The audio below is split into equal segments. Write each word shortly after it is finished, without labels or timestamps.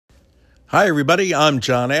Hi, everybody. I'm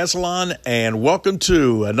John Aslan, and welcome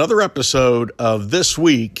to another episode of This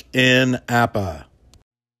Week in APA.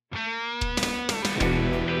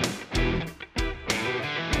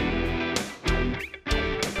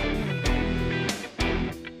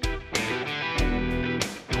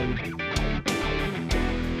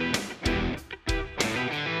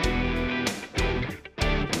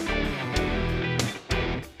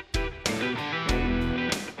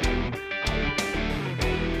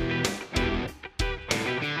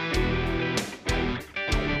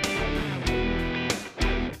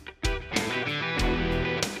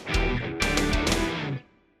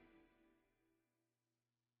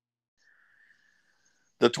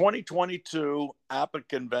 The 2022 APA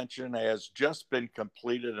convention has just been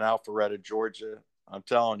completed in Alpharetta, Georgia. I'm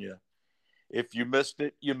telling you, if you missed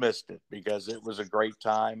it, you missed it because it was a great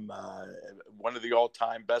time. One of the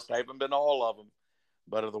all-time best. I haven't been to all of them,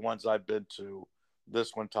 but of the ones I've been to,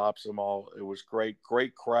 this one tops them all. It was great,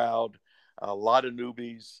 great crowd, a lot of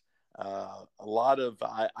newbies, I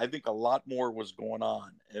think a lot more was going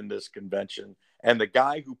on in this convention. And the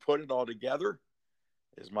guy who put it all together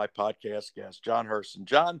is my podcast guest, John Herson.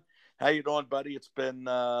 John, how you doing, buddy? It's been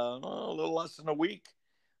a little less than a week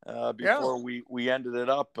before we ended it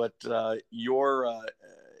up, but your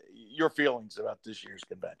feelings about this year's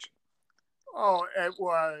convention? Oh, it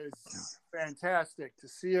was fantastic to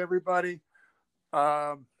see everybody.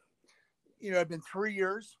 It's been 3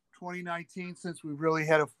 years, 2019, since we really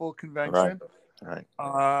had a full convention. Right.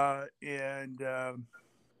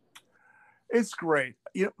 It's great.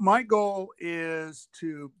 My goal is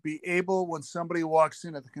to be able, when somebody walks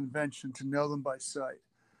in at the convention, to know them by sight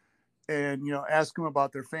and, ask them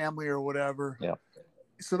about their family or whatever. Yeah.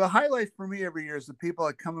 So the highlight for me every year is the people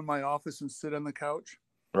that come in my office and sit on the couch.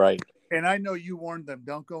 Right. And I know you warned them,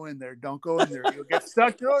 don't go in there. Don't go in there. You'll get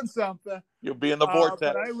stuck doing something. You'll be in the vortex.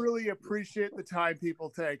 But I really appreciate the time people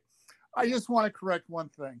take. I just want to correct one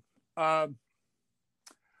thing. Our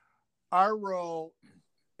role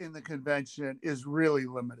in the convention is really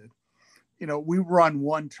limited. We run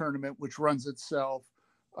one tournament, which runs itself.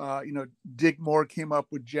 Dick Moore came up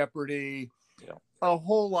with Jeopardy. Yeah. A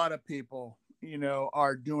whole lot of people,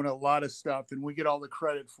 are doing a lot of stuff, and we get all the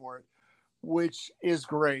credit for it, which is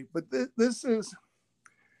great. But this is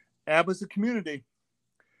ABBA's a community,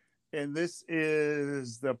 and this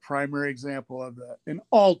is the primary example of that. And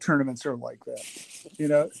all tournaments are like that.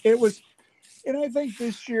 It was, and I think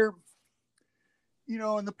this year,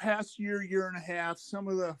 in the past year and a half, some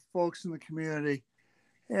of the folks in the community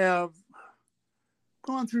have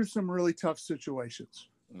gone through some really tough situations.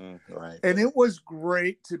 Right. And it was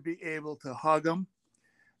great to be able to hug them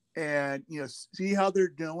and, see how they're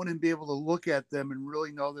doing and be able to look at them and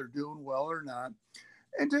really know they're doing well or not.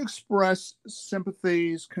 And to express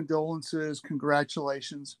sympathies, condolences,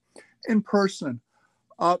 congratulations in person.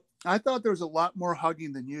 I thought there was a lot more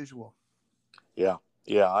hugging than usual. Yeah.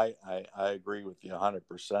 Yeah, I agree with you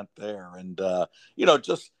 100% there. And,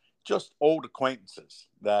 just old acquaintances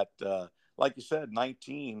that, like you said,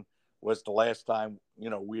 19 was the last time,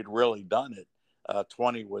 we had really done it.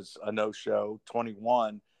 20 was a no-show.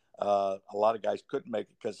 21, a lot of guys couldn't make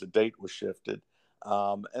it because the date was shifted.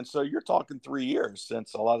 And so you're talking 3 years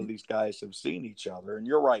since a lot of these guys have seen each other. And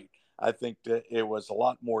you're right. I think that it was a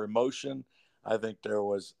lot more emotion. I think there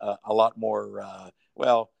was a lot more,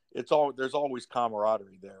 there's always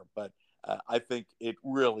camaraderie there, but I think it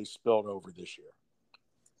really spilled over this year.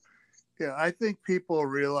 Yeah, I think people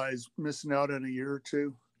realize missing out on a year or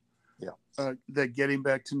two. Yeah, that getting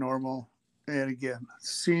back to normal, and again,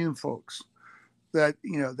 seeing folks that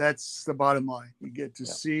that's the bottom line. You get to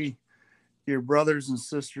see your brothers and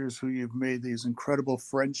sisters who you've made these incredible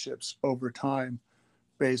friendships over time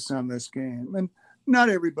based on this game, and not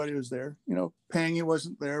everybody was there. Pangy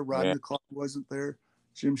wasn't there. Rodney Clark wasn't there.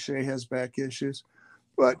 Jim Shea has back issues,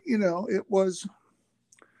 but it was,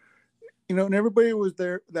 and everybody was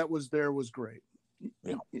there. That was there was great.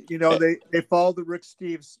 Yeah. They followed the Rick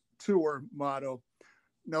Steves tour motto,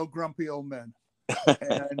 no grumpy old men.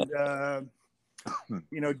 And,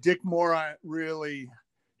 Dick Moore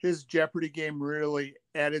his Jeopardy game really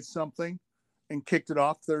added something and kicked it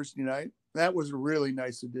off Thursday night. That was a really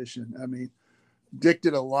nice addition. I mean, Dick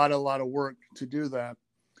did a lot of work to do that.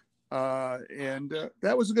 And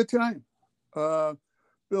that was a good time.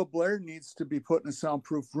 Bill Blair needs to be put in a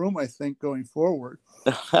soundproof room, I think, going forward.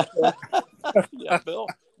 Yeah, Bill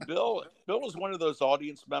was one of those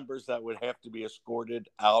audience members that would have to be escorted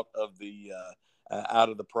out of the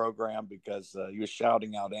program because he was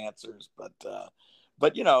shouting out answers. But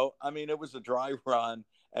it was a dry run,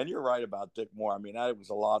 and you're right about Dick Moore. I mean, that was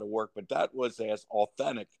a lot of work, but that was as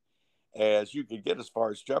authentic as you could get as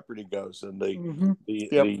far as Jeopardy goes, and Mm-hmm.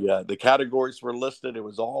 Yep. the categories were listed. It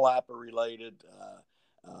was all APBA related.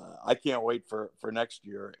 I can't wait for next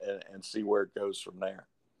year and see where it goes from there.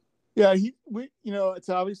 Yeah, it's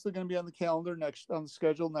obviously going to be on the on the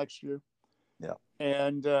schedule next year. Yeah,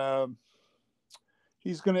 and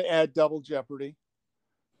he's going to add Double Jeopardy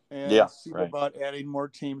yeah, and see right. about adding more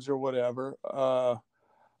teams or whatever.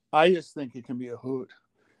 I just think it can be a hoot,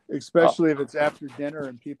 especially if it's after dinner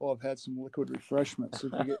and people have had some liquid refreshments.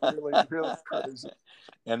 If you get really, really crazy,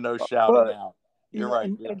 And no shouting but out. You're right.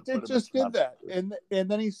 and Dick just did that, and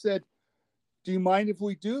then he said, "Do you mind if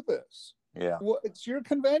we do this?" Yeah. Well, it's your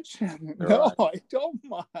convention. You're No, right. I don't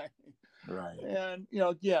mind. Right. And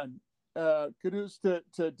again, kudos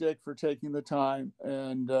to Dick for taking the time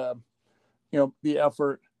and the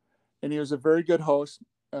effort. And he was a very good host.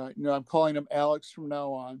 I'm calling him Alex from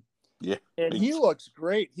now on. Yeah. And he looks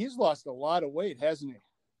great. He's lost a lot of weight, hasn't he?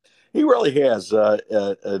 He really has.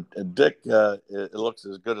 Dick, it looks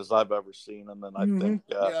as good as I've ever seen him, and I think,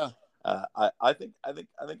 yeah, I think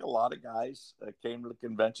a lot of guys came to the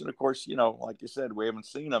convention. Of course, like you said, we haven't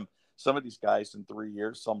seen them. Some of these guys in 3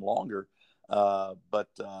 years, some longer. But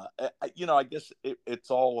I guess it's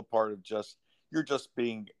all a part of you're just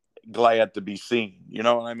being glad to be seen. You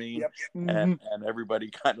know what I mean? yep. And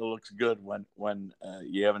everybody kind of looks good when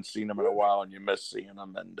you haven't seen them in a while and you miss seeing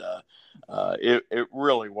them. And it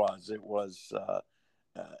really was. It was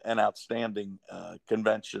an outstanding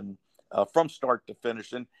convention from start to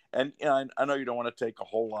finish. And I know you don't want to take a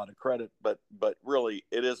whole lot of credit, but really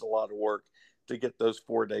it is a lot of work to get those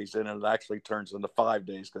 4 days in, and it actually turns into 5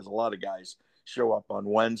 days because a lot of guys show up on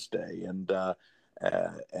Wednesday, and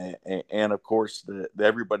of course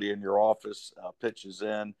everybody in your office pitches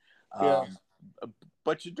in. Yeah.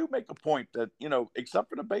 But you do make a point that except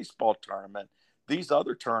for the baseball tournament, these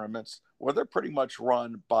other tournaments, well, they're pretty much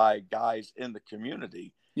run by guys in the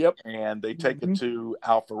community. Yep. And they take it to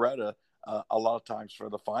Alpharetta a lot of times for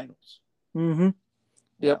the finals. Mm-hmm.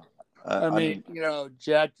 Yep. Yeah. I mean,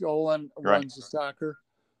 Jack Dolan runs the soccer.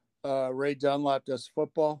 Ray Dunlap does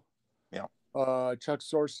football. Yeah. Chuck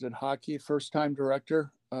Source did hockey, first-time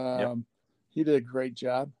director. He did a great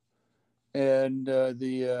job. And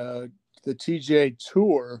the TJ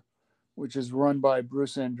Tour, which is run by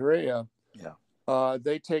Bruce Andrea,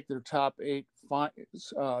 they take their top 8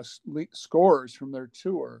 scorers from their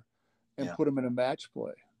tour and put them in a match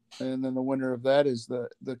play. And then the winner of that is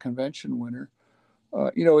the convention winner.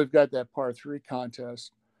 We've got that par 3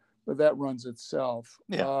 contest, but that runs itself.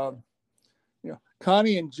 Yeah.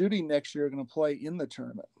 Connie and Judy next year are going to play in the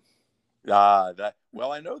tournament. I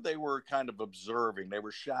know they were kind of observing. They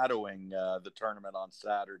were shadowing the tournament on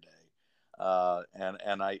Saturday,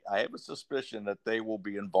 and I have a suspicion that they will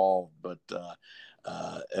be involved. But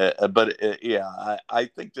I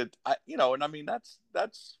think that and I mean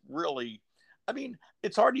that's really. I mean,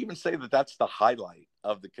 it's hard to even say that that's the highlight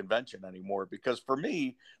of the convention anymore, because for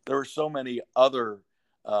me, there are so many other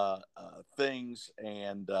things,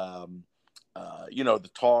 and the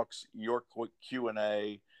talks, your quick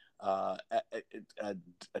Q&A,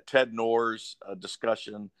 Ted Knorr's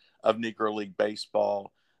discussion of Negro League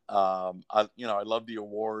Baseball. I love the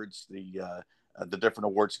awards, the different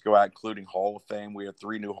awards that go out, including Hall of Fame. We have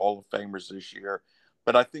 3 new Hall of Famers this year,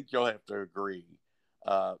 but I think you'll have to agree.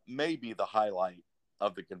 Maybe the highlight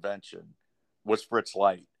of the convention was Fritz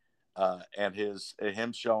Light and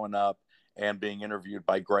him showing up and being interviewed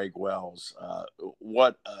by Greg Wells.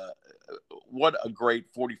 What a great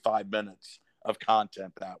 45 minutes of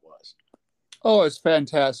content that was. Oh, it's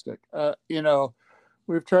fantastic.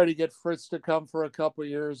 We've tried to get Fritz to come for a couple of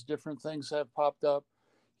years. Different things have popped up.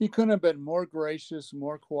 He couldn't have been more gracious,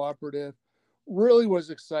 more cooperative. Really was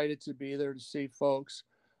excited to be there to see folks.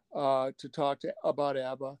 To talk about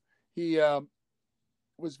ABBA. He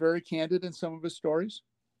was very candid in some of his stories.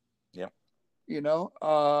 Yeah.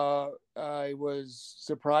 I was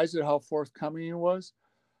surprised at how forthcoming he was.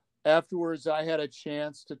 Afterwards, I had a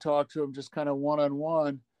chance to talk to him just kind of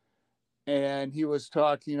one-on-one, and he was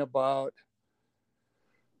talking about,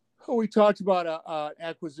 we talked about an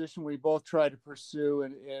acquisition we both tried to pursue,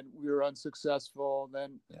 and we were unsuccessful. And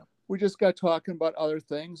then we just got talking about other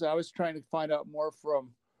things. I was trying to find out more from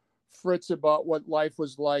Fritz about what life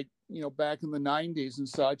was like, back in the 90s and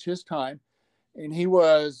such, his time. And he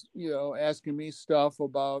was, asking me stuff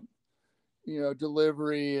about,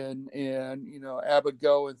 delivery and ABBA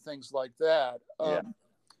Go and things like that.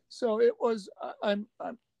 So it was, I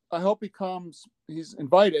hope he comes. He's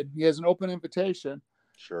invited. He has an open invitation.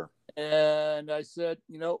 Sure. And I said,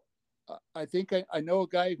 I think I know a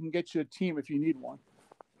guy who can get you a team if you need one.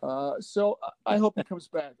 So I hope he comes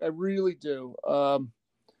back. I really do.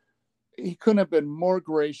 he couldn't have been more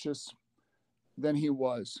gracious than he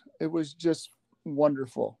was. It was just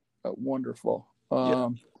wonderful, wonderful. Yeah.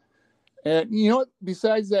 And you know what?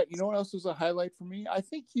 Besides that, you know what else was a highlight for me? I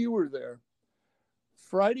think you were there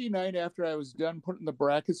Friday night after I was done putting the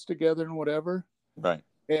brackets together and whatever. Right.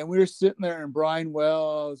 And we were sitting there, and Brian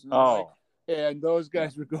Wells and Mike, and those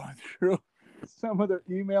guys were going through some of their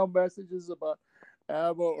email messages about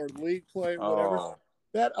ABBA or league play or whatever.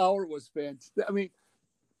 That hour was fantastic. I mean,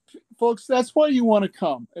 folks, that's why you want to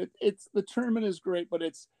come. It's the tournament is great, but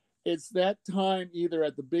it's that time either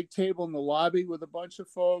at the big table in the lobby with a bunch of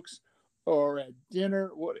folks or at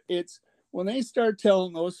dinner. It's when they start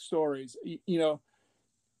telling those stories, you know,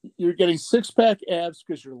 you're getting six-pack abs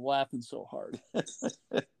because you're laughing so hard.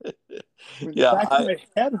 My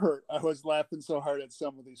head hurt. I was laughing so hard at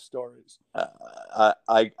some of these stories.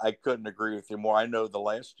 I couldn't agree with you more. I know the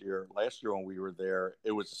last year when we were there,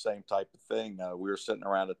 it was the same type of thing. We were sitting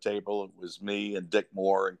around a table. It was me and Dick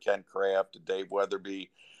Moore and Ken Kraft and Dave Weatherby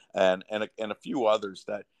and a few others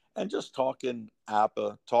and just talking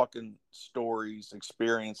APA, talking stories,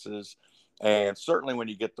 experiences. And certainly when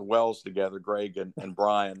you get the Wells together, Greg and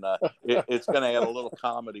Brian, it's going to add a little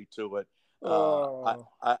comedy to it. I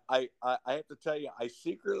have to tell you, I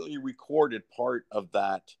secretly recorded part of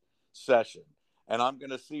that session, and I'm going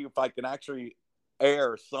to see if I can actually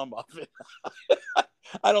air some of it.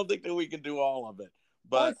 I don't think that we can do all of it,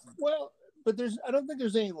 but but I don't think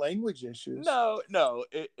there's any language issues. No,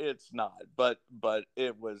 it's not. But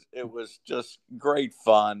it was just great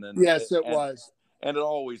fun, and yes, it was. And it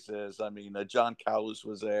always is. I mean, John Cowles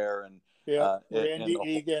was there, and Randy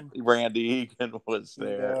Egan. Randy Egan was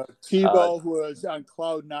there. Tebow, who was on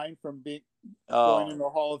cloud nine from going in the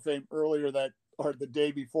Hall of Fame earlier the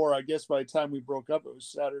day before. I guess by the time we broke up, it was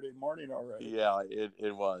Saturday morning already. Yeah,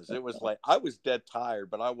 it was. It was like I was dead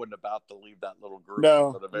tired, but I wasn't about to leave that little group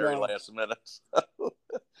until the very last minute.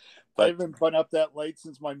 I haven't been up that late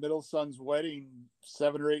since my middle son's wedding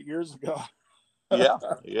 7 or 8 years ago. Yeah.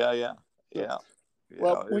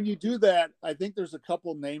 Well, when you do that, I think there's a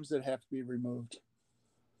couple names that have to be removed.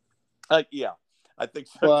 Yeah, I think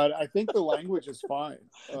so. But I think the language is fine.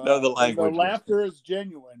 No, the language. The laughter is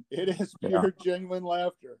genuine. It is pure, genuine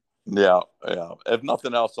laughter. Yeah. If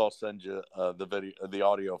nothing else, I'll send you the video, the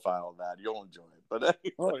audio file of that. You'll enjoy it. But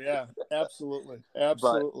anyway. Oh yeah, absolutely.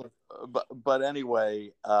 But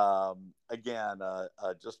anyway, again,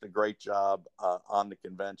 just a great job on the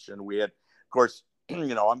convention. We had, of course.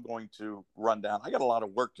 I'm going to run down. I got a lot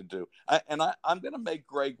of work to do. I'm going to make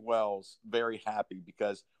Greg Wells very happy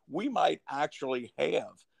because we might actually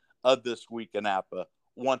have This Week in APA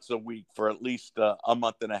once a week for at least a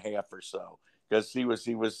month and a half or so. Because he was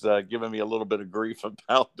giving me a little bit of grief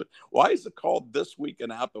about why is it called This Week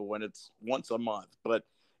in APA when it's once a month? But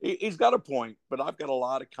he's got a point. But I've got a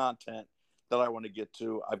lot of content that I want to get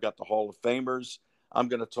to. I've got the Hall of Famers I'm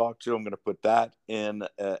going to talk to. I'm going to put that in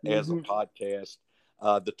as a podcast.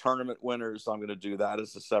 The tournament winners, I'm going to do that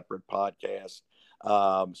as a separate podcast.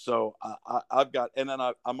 So I've got, and then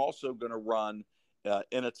I'm also going to run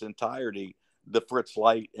in its entirety the Fritz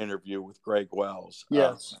Light interview with Greg Wells.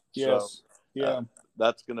 Yes.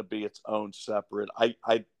 That's going to be its own separate.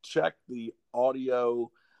 I checked the audio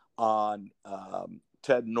on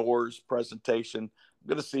Ted Knorr's presentation. I'm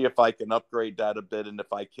going to see if I can upgrade that a bit, and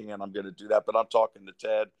if I can, I'm going to do that. But I'm talking to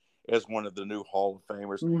Ted as one of the new Hall of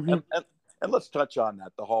Famers. And let's touch on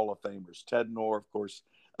that, the Hall of Famers. Ted Knorr, of course,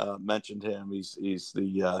 mentioned him. He's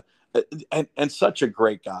the and such a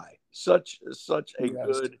great guy, such a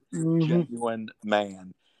good, genuine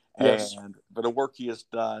man. And for the work he has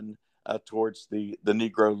done towards the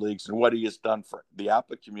Negro Leagues and what he has done for the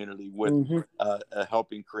APA community with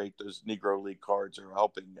helping create those Negro League cards or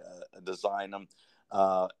helping design them.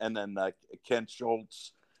 And then Ken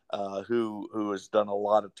Schultz, who has done a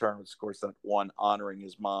lot of tournaments, of course, that one honoring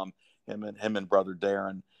his mom. Him and brother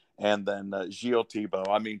Darren, and then Gilles Thibault.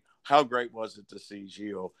 I mean, how great was it to see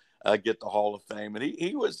Gilles get the Hall of Fame? And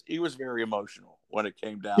he was very emotional when it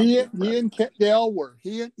came down. He and Ken, they all were.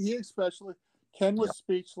 He especially. Ken was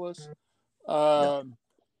speechless. We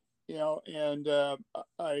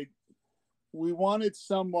wanted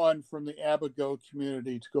someone from the ABBA Go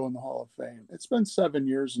community to go in the Hall of Fame. It's been 7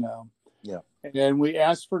 years now. Yeah, and we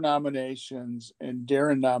asked for nominations, and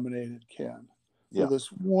Darren nominated Ken. For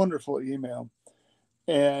this wonderful email.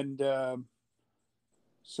 And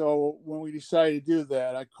so when we decided to do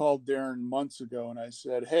that, I called Darren months ago and I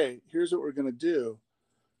said, hey, here's what we're going to do.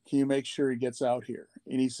 Can you make sure he gets out here?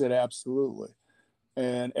 And he said, absolutely.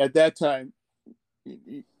 And at that time,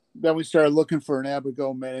 then we started looking for an ABBA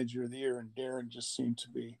Go Manager of the Year, and Darren just seemed to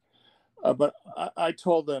be But I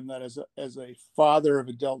told them that as a father of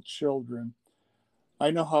adult children,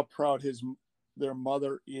 I know how proud their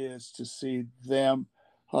mother is to see them,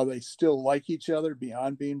 how they still like each other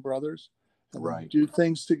beyond being brothers, and they Right. do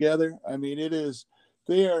things together. I mean,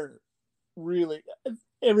 they are really,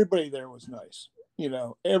 everybody there was nice.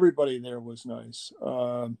 Everybody there was nice.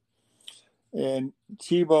 And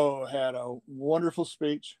Tebow had a wonderful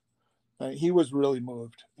speech. He was really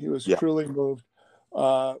moved. He was Yeah. truly moved.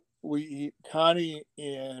 Connie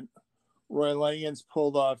and Roy Langens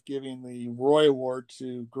pulled off giving the Roy Award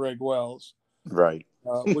to Greg Wells, Right.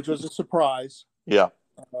 which was a surprise. Yeah.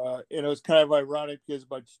 And it was kind of ironic because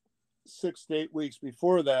about 6 to 8 weeks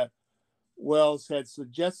before that, Wells had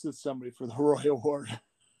suggested somebody for the Roy Award.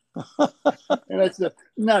 And I said,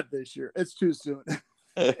 not this year. It's too soon.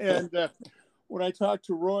 And when I talked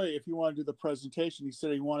to Roy, if he wanted to do the presentation, he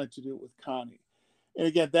said he wanted to do it with Connie. And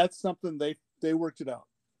again, that's something they worked it out.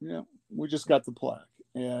 We just got the plaque.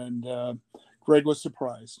 And Greg was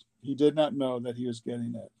surprised. He did not know that he was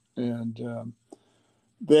getting it. And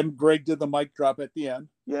then Greg did the mic drop at the end.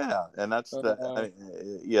 Yeah, and that's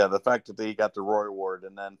the fact that he got the Roy Award,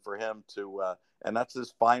 and then for him to and that's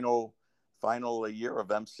his final year of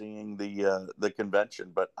emceeing the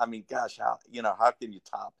convention. But I mean, gosh, how can you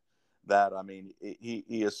top that? I mean, he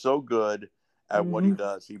is so good at what he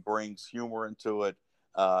does. He brings humor into it.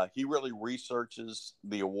 He really researches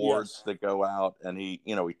the awards that go out, and he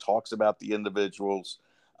talks about the individuals.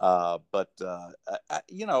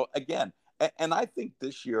 Again, and I think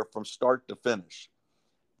this year, from start to finish,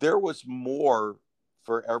 there was more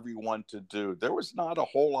for everyone to do. There was not a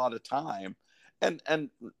whole lot of time, and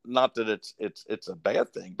not that it's a bad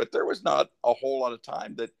thing, but there was not a whole lot of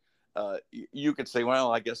time that you could say,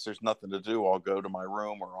 well, I guess there's nothing to do. I'll go to my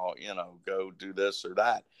room, or I'll go do this or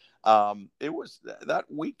that. It was that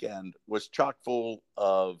weekend was chock full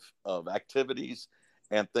of activities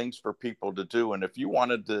and things for people to do. And if you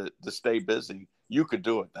wanted to stay busy, you could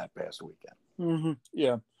do it that past weekend. Mm-hmm.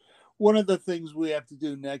 Yeah. One of the things we have to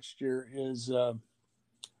do next year is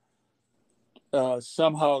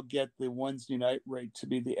somehow get the Wednesday night rate to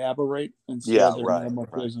be the ABBA rate instead of their normal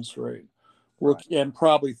business rate. And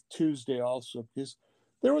probably Tuesday also, because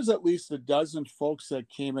there was at least a dozen folks that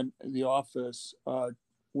came in the office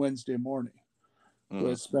Wednesday morning who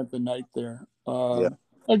had spent the night there.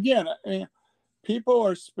 Again, people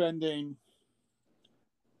are spending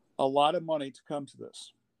a lot of money to come to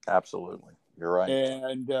this. Absolutely. You're right.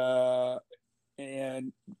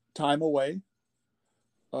 And time away.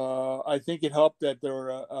 I think it helped that there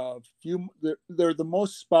were a few. They're the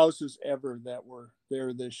most spouses ever that were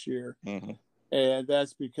there this year, and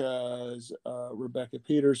that's because Rebecca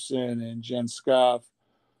Peterson and Jen Scoff,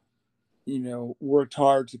 worked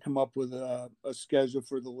hard to come up with a schedule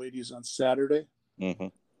for the ladies on Saturday,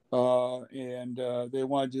 and they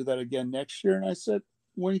want to do that again next year. And I said,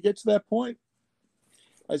 when you get to that point,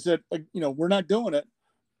 I said, we're not doing it,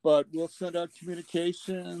 but we'll send out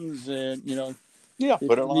communications and,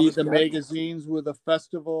 put it on the magazines with a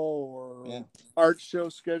festival or art show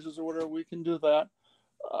schedules or whatever, we can do that.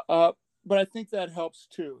 But I think that helps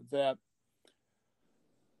too, that,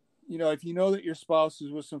 if you know that your spouse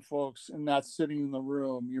is with some folks and not sitting in the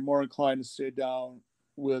room, you're more inclined to sit down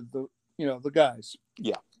with the guys.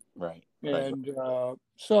 Yeah. Right. And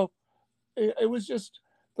so it was just,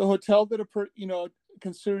 the hotel did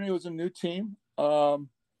considering it was a new team,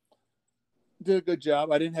 did a good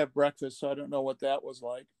job. I didn't have breakfast, so I don't know what that was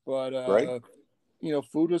like. But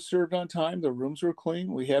food was served on time. The rooms were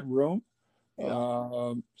clean. We had room.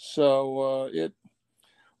 Yeah.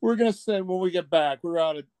 We're gonna say when we get back, we're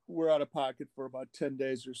out of pocket for about 10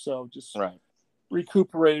 days or so, just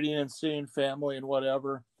recuperating and seeing family and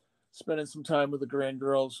whatever, spending some time with the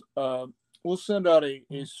grandgirls. We'll send out a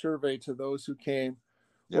survey to those who came.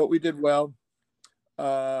 What we did well,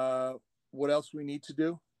 what else we need to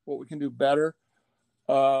do, what we can do better.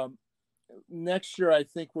 Next year, I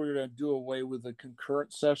think we're going to do away with the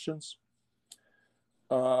concurrent sessions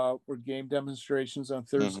or game demonstrations on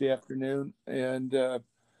Thursday afternoon. And I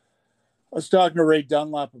was talking to Ray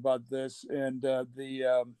Dunlap about this, and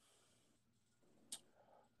the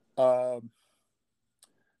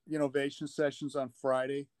innovation sessions on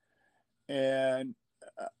Friday. And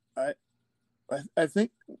I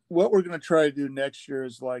think what we're going to try to do next year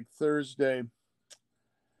is like Thursday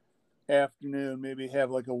afternoon, maybe have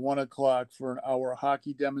like a 1:00 for an hour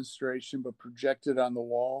hockey demonstration, but projected on the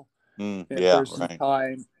wall. There's some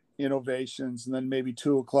time, innovations, and then maybe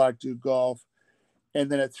 2:00 do golf, and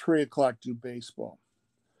then at 3:00 do baseball.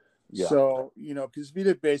 Yeah. So, because if you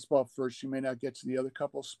did baseball first, you may not get to the other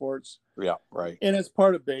couple sports. Yeah. Right. And as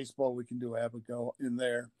part of baseball, we can do Abaco in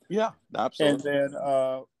there. Yeah. And Absolutely.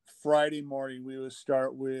 then Friday morning, we would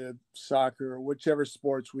start with soccer, whichever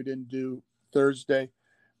sports we didn't do Thursday,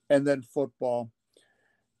 and then football.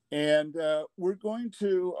 And we're going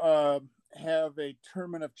to have a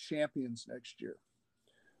tournament of champions next year.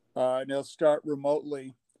 And they'll start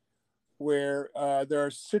remotely, where there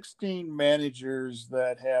are 16 managers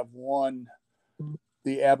that have won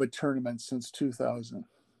the ABBA tournament since 2000.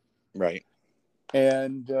 Right.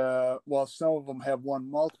 And while some of them have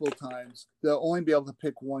won multiple times, they'll only be able to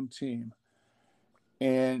pick one team.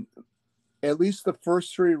 And at least the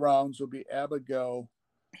first 3 rounds will be ABBA Go,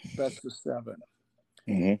 best of 7.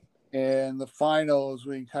 Mm-hmm. And the finals,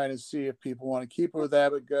 we can kind of see if people want to keep it with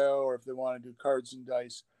ABBA Go or if they want to do cards and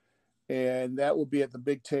dice. And that will be at the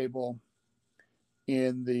big table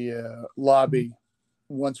in the lobby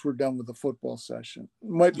once we're done with the football session.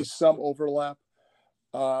 Might be some overlap.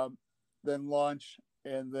 Then lunch,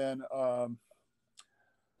 and then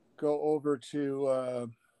go over to,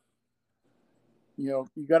 you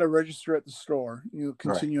got to register at the store. You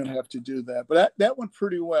continue and have to do that. But that went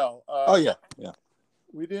pretty well. Oh, yeah. Yeah.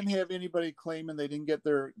 We didn't have anybody claiming they didn't get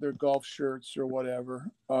their golf shirts or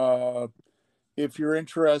whatever. If you're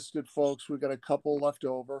interested, folks, we got a couple left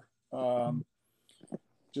over.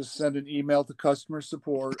 Just send an email to customer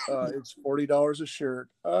support. It's $40 a shirt,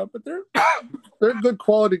 but they're good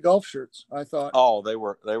quality golf shirts, I thought. Oh, they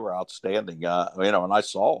were outstanding. And I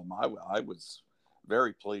saw them. I was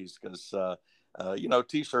very pleased because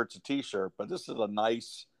t-shirt's a t-shirt, but this is a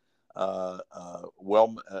nice, a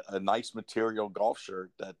nice material golf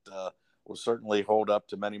shirt that will certainly hold up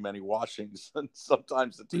to many, many washings, and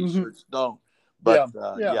sometimes the t-shirts don't. But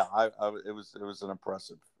it was an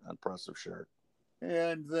impressive shirt.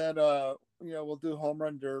 And then we'll do home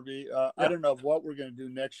run derby. I don't know what we're going to do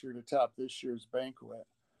next year to top this year's banquet.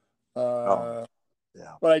 But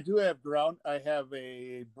I do have I have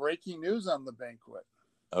a breaking news on the banquet.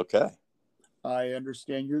 Okay. I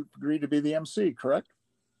understand you agreed to be the MC, correct?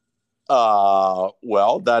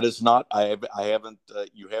 Well, that is not. I haven't.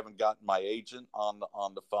 You haven't gotten my agent on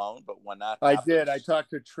the phone, but when that happens, I did. I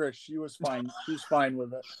talked to Trish. She was fine. She's fine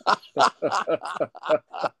with it.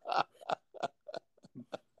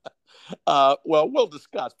 Well, we'll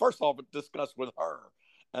discuss. First off, discuss with her,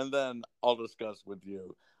 and then I'll discuss with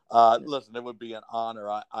you. Listen, it would be an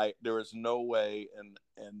honor. There is no way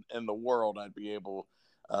in the world I'd be able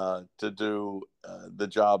to do the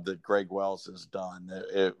job that Greg Wells has done.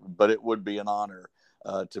 But it would be an honor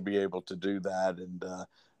to be able to do that, and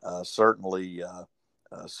certainly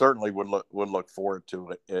would look forward to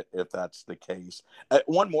it if that's the case.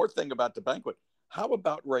 One more thing about the banquet. How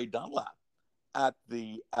about Ray Dunlap at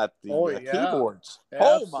the keyboards? Absolutely.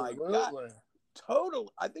 Oh my God! Total.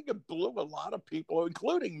 I think it blew a lot of people,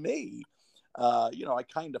 including me. I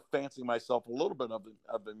kind of fancy myself a little bit of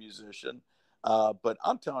a musician. But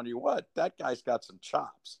I'm telling you what, that guy's got some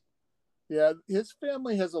chops. Yeah, his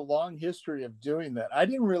family has a long history of doing that. I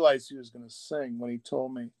didn't realize he was going to sing when he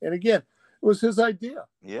told me. And again, it was his idea.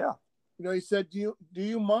 Yeah. He said, do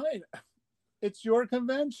you mind? It's your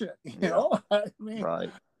convention. You know, I mean, right.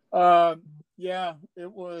 Yeah,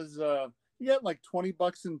 it was, you got like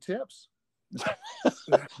 $20 in tips.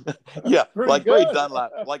 Yeah, like good.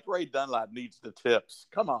 Ray Dunlap needs the tips.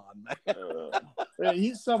 Come on, man.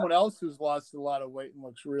 He's someone else who's lost a lot of weight and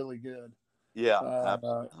looks really good. Yeah,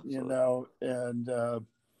 he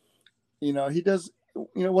does.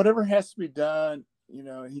 Whatever has to be done.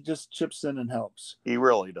 He just chips in and helps. He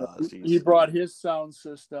really does. He brought his sound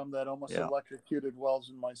system that almost electrocuted Wells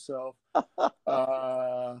and myself.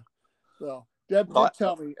 So Deb did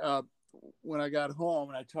tell me when I got home,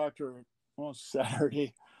 and I talked to her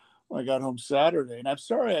Saturday. When I got home Saturday, and I'm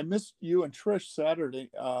sorry I missed you and Trish Saturday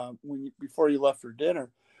before you left for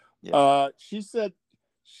dinner. Yeah. She said,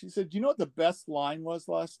 "You know what the best line was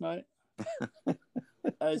last night?"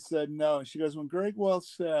 I said, "No." And she goes, "When Greg Wells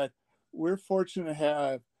said, 'We're fortunate to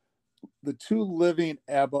have the 2 living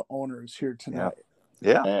ABBA owners here tonight.'"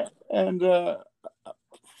 Yeah. And I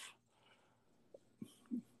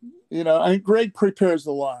mean, Greg prepares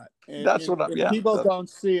a lot. And, that's what people don't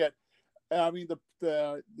see it. I mean,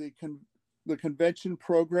 the convention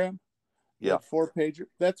program, 4-pager,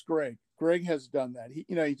 that's Greg. Greg has done that. He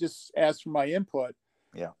just asked for my input.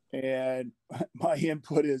 Yeah. And my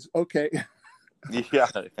input is okay. Yeah.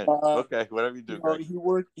 Okay. Whatever you do. Greg. He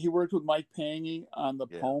worked with Mike Pangy on the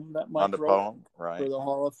poem that Mike wrote poem, right, for the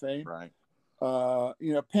Hall of Fame. Right.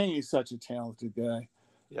 Pangy's such a talented guy.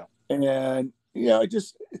 Yeah. And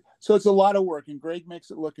So it's a lot of work, and Greg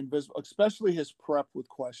makes it look invisible, especially his prep with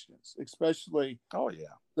questions, especially Oh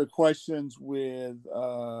yeah, the questions with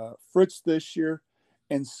Fritz this year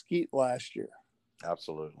and Skeet last year.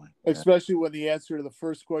 absolutely. Yeah. Especially when the answer to the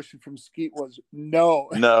first question from Skeet was no.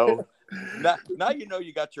 No, now you know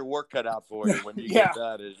you got your work cut out for you when you Yeah. get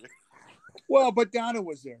that. Is Well, but Donna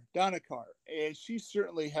was there, Donna Carr, and she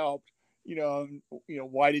certainly helped.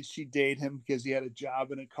 Why did she date him? Because he had a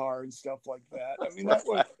job in a car and stuff like that. I mean, that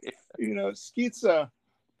was, Skeet's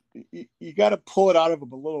you got to pull it out of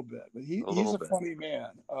him a little bit, but he's a funny man.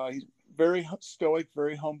 He's very stoic,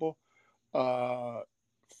 very humble.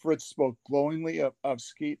 Fritz spoke glowingly of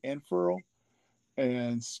Skeet and Furl,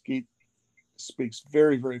 and Skeet speaks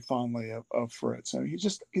very, very fondly of Fritz. I mean,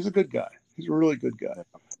 he's a good guy. He's a really good guy.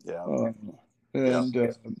 Yeah.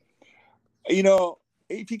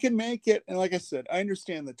 If you can make it, and like I said, I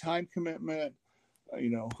understand the time commitment.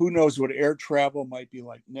 Who knows what air travel might be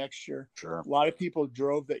like next year. Sure. A lot of people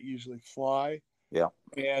drove that usually fly. Yeah.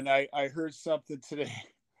 And I heard something today.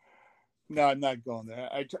 No, I'm not going there.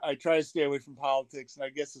 I try to stay away from politics, and I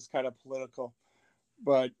guess it's kind of political.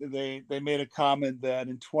 But they made a comment that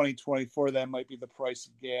in 2024 that might be the price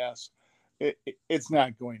of gas. It's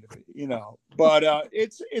not going to be, but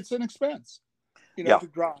it's an expense, to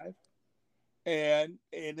drive, and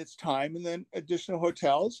it's time, and then additional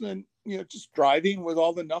hotels, and just driving with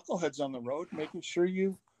all the knuckleheads on the road, making sure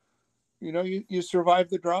you survive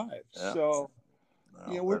the drive. Yeah. So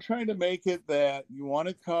we're trying to make it that you want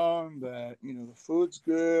to come, that the food's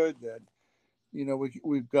good, that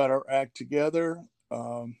we've got our act together.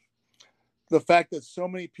 The fact that so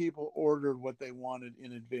many people ordered what they wanted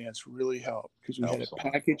in advance really helped, because we had it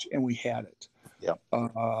packaged and we had it. Yeah.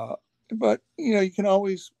 But you can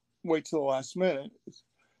always wait till the last minute. It's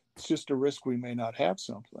just a risk we may not have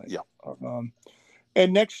something. Yeah.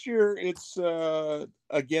 And next year it's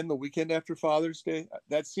again the weekend after Father's Day.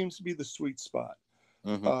 That seems to be the sweet spot.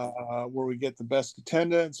 Mm-hmm. Where we get the best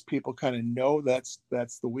attendance. People kind of know that's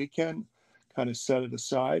the weekend. Kind of set it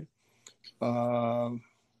aside. That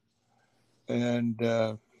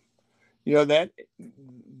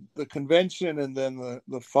the convention and then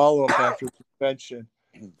the follow-up after the convention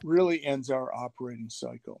really ends our operating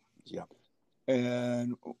cycle. Yeah.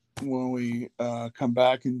 And when we come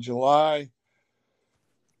back in July,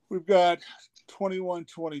 we've got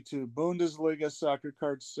 21-22 Bundesliga soccer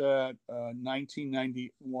card set,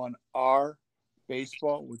 1991R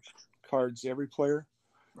baseball, which cards every player,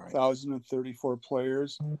 right. 1,034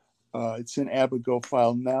 players. It's in Abago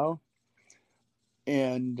file now.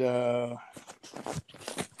 And I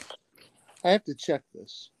have to check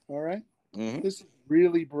this. All right. Mm-hmm. This is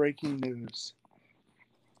really breaking news.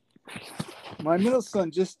 My middle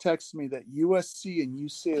son just texted me that USC and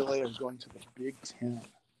UCLA are going to the Big Ten.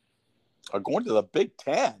 Are going to the Big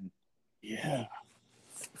Ten? Yeah.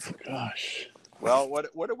 Gosh. Well,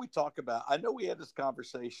 what did we talk about? I know we had this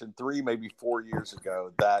conversation 3, maybe 4 years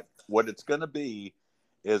ago, that what it's going to be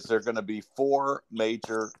is there going to be 4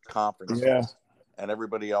 major conferences. Yeah. And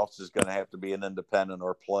everybody else is going to have to be an independent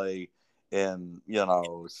or play in,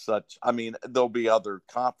 such. I mean, there'll be other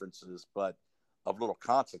conferences, but of little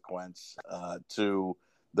consequence to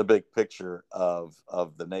the big picture of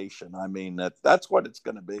the nation. I mean, that's what it's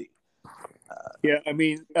going to be.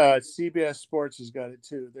 CBS Sports has got it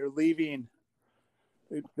too. They're leaving.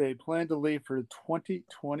 They plan to leave for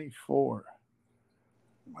 2024.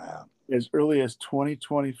 Wow. As early as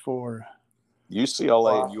 2024.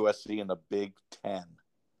 UCLA and USC in the Big Ten.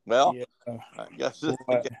 Well, yeah. I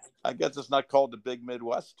guess it's not called the Big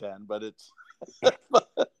Midwest 10, but it's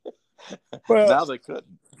now they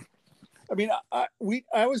couldn't. I mean, I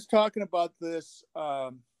was talking about this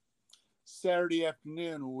Saturday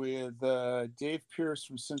afternoon with Dave Pierce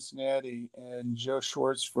from Cincinnati and Joe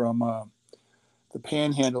Schwartz from the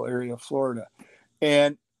Panhandle area of Florida.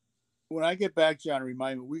 And when I get back, John,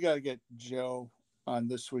 remind me, we got to get Joe on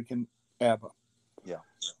This Week in ABBA. Yeah.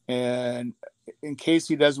 And in case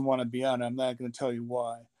he doesn't want to be on, I'm not going to tell you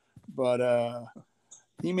why, but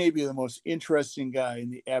he may be the most interesting guy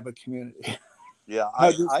in the ABBA community. Yeah.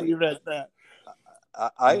 I just leave it at that.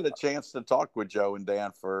 I had a chance to talk with Joe and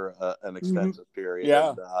Dan for an extensive period. Yeah.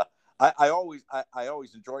 And, I always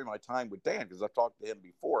enjoy my time with Dan because I've talked to him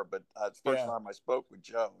before, but it's the first time I spoke with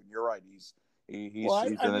Joe, and you're right. He's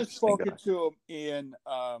I've just spoken to him in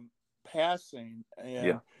passing,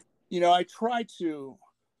 and I try to.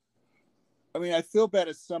 I mean, I feel bad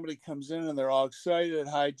if somebody comes in and they're all excited.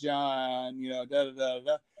 Hi, John. Da da da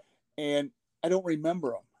da, and I don't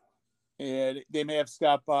remember them. And they may have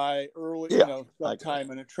stopped by early,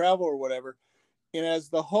 sometime in a travel or whatever. And as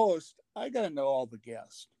the host, I got to know all the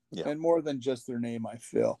guests. Yeah. and more than just their name, I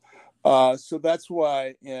feel. So that's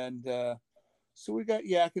why. And so we got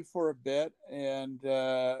yakking for a bit, and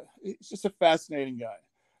he's just a fascinating guy.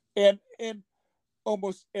 And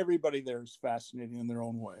almost everybody there is fascinating in their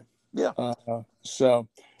own way. Yeah. So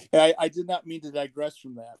I did not mean to digress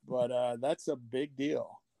from that, but that's a big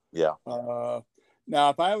deal. Yeah. Now,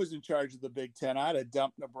 if I was in charge of the Big Ten, I'd have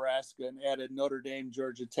dumped Nebraska and added Notre Dame,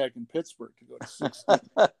 Georgia Tech, and Pittsburgh to go to 16.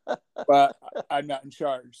 But I'm not in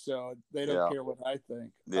charge, so they don't care what I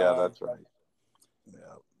think. Yeah, that's right. Yeah.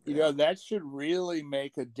 You know, that should really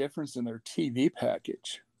make a difference in their TV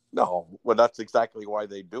package. No, well, that's exactly why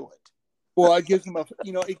they do it. Well, it gives them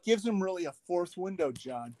it gives them really a fourth window,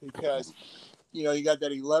 John, because you got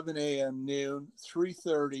that 11 a.m. noon,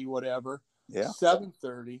 3:30, whatever,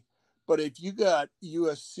 7:30. But if you got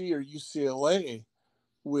USC or UCLA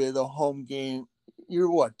with a home game, you're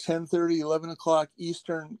what, 10:30, 11 o'clock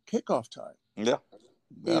Eastern kickoff time. Yeah.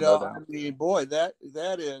 I mean, boy, that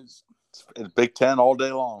is it's Big Ten all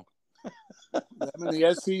day long. I'm in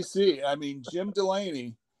the SEC. I mean, Jim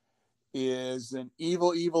Delaney is an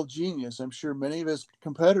evil genius. I'm sure many of his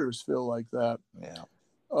competitors feel like that.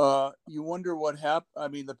 Yeah. You wonder what happened. I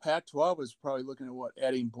mean, the Pac-12 was probably looking at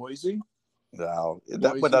adding Boise. No,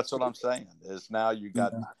 but that's what I'm saying. Is now you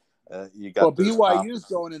got. Well, BYU's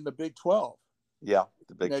going in the Big 12. Yeah,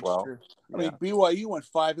 the Big next 12. Year. I mean, BYU went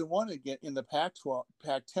 5-1 again in the Pac-12,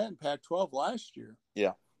 Pac-10, Pac-12 last year.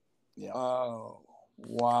 Yeah. Yeah. Oh,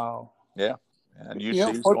 wow. Yeah. And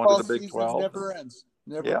UC's going to the Big 12. Never ends.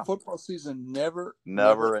 Football season never.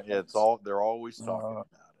 It's all. They're always talking about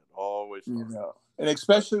it. Always. And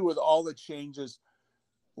especially with all the changes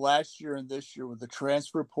last year and this year with the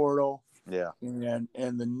transfer portal. Yeah. And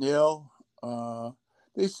the nil.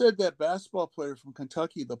 They said that basketball player from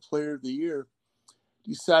Kentucky, the player of the year,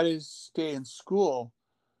 decided to stay in school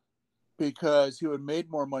because he would have made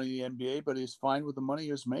more money in the NBA, but he's fine with the money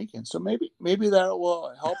he was making. So maybe that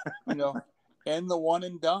will help, end the one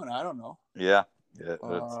and done. I don't know. Yeah.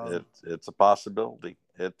 It's a possibility.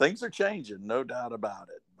 Things are changing, no doubt about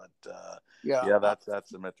it. But that's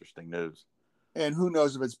some interesting news. And who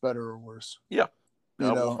knows if it's better or worse? Yeah.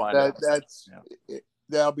 We'll find out.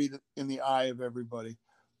 That'll be in the eye of everybody.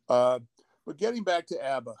 But getting back to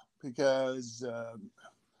ABBA, because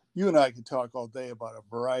you and I could talk all day about a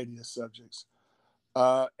variety of subjects.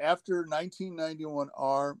 After 1991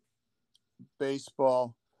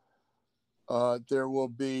 baseball, there will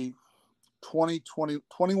be 21-22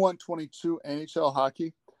 NHL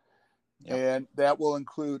hockey, and that will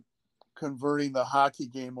include converting the hockey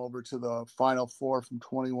game over to the Final Four from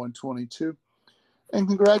 21-22. And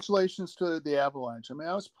congratulations to the Avalanche. I mean,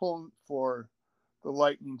 I was pulling for the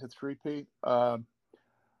Lightning to three-peat.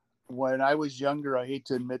 When I was younger, I hate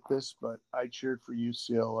to admit this, but I cheered for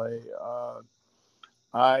UCLA.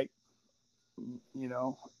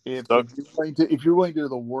 If you're willing to do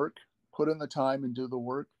the work, put in the time and do the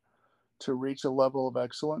work to reach a level of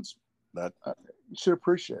excellence, you should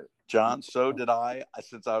appreciate it. John, so did I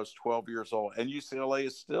since I was 12 years old, and UCLA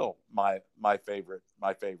is still my favorite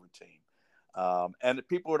team. And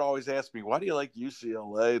people would always ask me, why do you like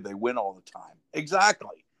UCLA? They win all the time.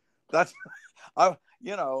 Exactly. That's,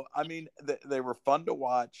 they were fun to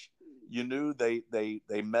watch. You knew they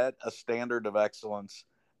met a standard of excellence.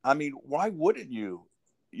 I mean, why wouldn't you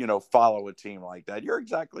follow a team like that? You're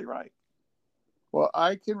exactly right. Well,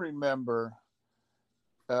 I can remember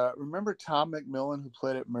Tom McMillan, who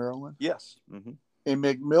played at Maryland? Yes. Mm-hmm. And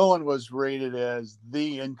McMillan was rated as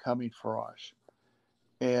the incoming Frosh.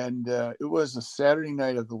 And it was a Saturday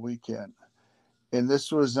night of the weekend. And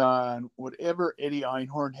this was on whatever Eddie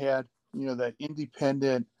Einhorn had, that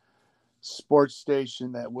independent sports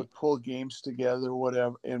station that would pull games together,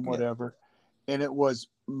 whatever. And it was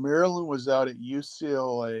Maryland was out at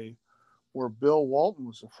UCLA where Bill Walton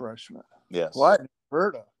was a freshman. Yes. Well, I hadn't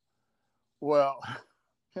heard of. Well,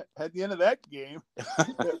 at the end of that game,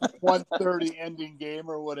 1:30 ending game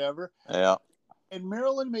or whatever. Yeah. And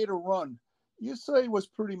Maryland made a run. UCLA was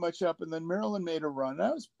pretty much up, and then Maryland made a run.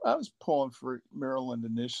 I was pulling for Maryland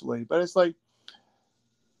initially, but it's like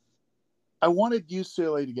I wanted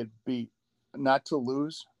UCLA to get beat, not to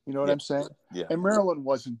lose. You know what I'm saying? Yeah. And Maryland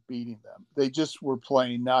wasn't beating them. They just were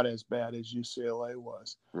playing not as bad as UCLA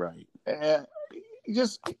was. Right. And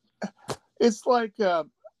it's like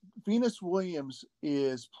Venus Williams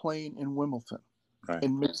is playing in Wimbledon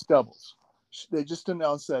in mixed doubles. They just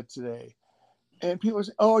announced that today. And people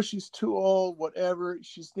say, oh, she's too old, whatever.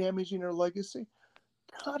 She's damaging her legacy.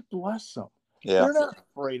 God bless them. Yeah. They're not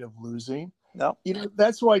afraid of losing. No.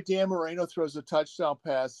 That's why Dan Moreno throws a touchdown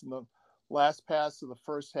pass in the last pass of the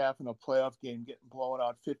first half in a playoff game, getting blown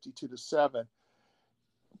out 52-7.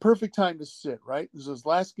 perfect time to sit, right? This is his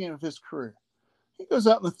last game of his career. He goes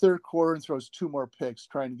out in the third quarter and throws 2 more picks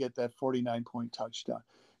trying to get that 49-point touchdown.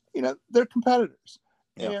 They're competitors,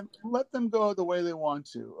 Yeah. and let them go the way they want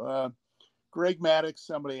to. Greg Maddux,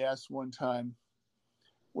 somebody asked one time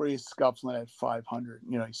where he's scuffling at 500.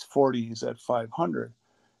 He's 40, he's at 500.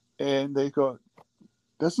 And they go,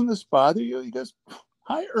 doesn't this bother you? He goes,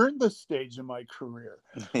 I earned this stage in my career.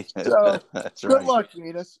 So That's good right. luck,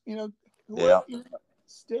 Venus. Yeah.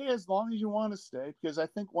 Stay as long as you want to stay, because I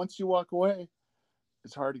think once you walk away,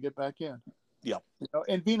 it's hard to get back in. Yeah.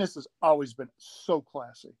 And Venus has always been so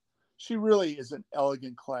classy. She really is an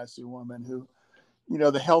elegant, classy woman who,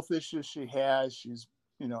 the health issues she has, she's,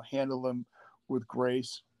 handled them with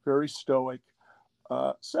grace, very stoic.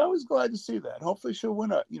 So I was glad to see that. Hopefully she'll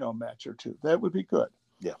win a match or two. That would be good.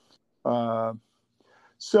 Yeah.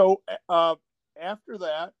 So after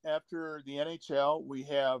that, after the NHL, we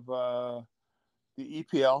have the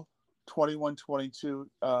EPL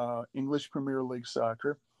 21-22 English Premier League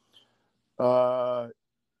Soccer.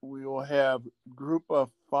 We will have Group of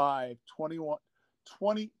 5,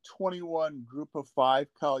 2021 Group of 5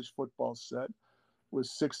 college football set with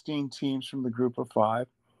 16 teams from the Group of 5,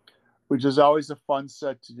 which is always a fun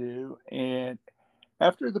set to do. And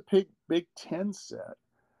after the Big Ten set,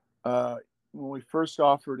 when we first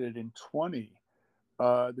offered it in 20,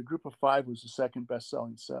 the Group of 5 was the second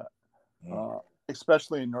best-selling set,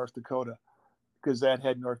 especially in North Dakota, because that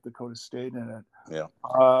had North Dakota State in it. Yeah.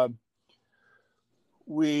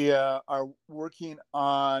 We are working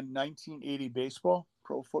on 1980 baseball,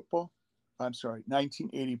 pro football. I'm sorry,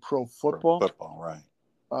 1980 pro football. Football,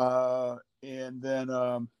 right. And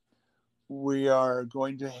then we are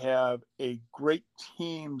going to have a Great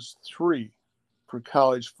Teams 3 for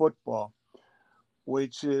college football,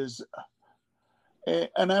 which is, and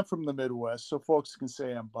I'm from the Midwest, so folks can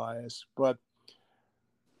say I'm biased, but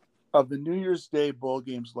of the New Year's Day bowl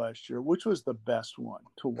games last year, which was the best one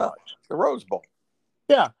to watch? The Rose Bowl.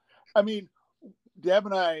 Yeah. I mean, Deb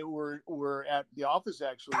and I were at the office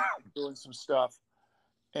actually doing some stuff.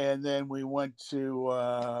 And then we went to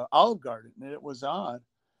Olive Garden, and it was on.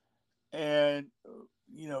 And,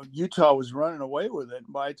 Utah was running away with it.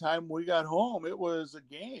 And by the time we got home, it was a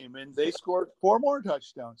game, and they scored 4 more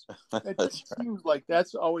touchdowns. It just seems like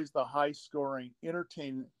that's always the high-scoring,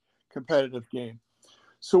 entertaining, competitive game.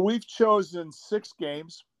 So we've chosen 6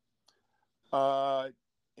 games,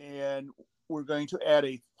 and we're going to add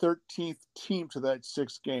a 13th team to that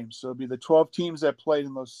 6 games. So it'll be the 12 teams that played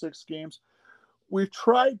in those 6 games. We've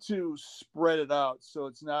tried to spread it out so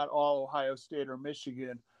it's not all Ohio State or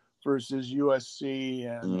Michigan versus USC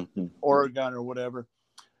and Oregon or whatever.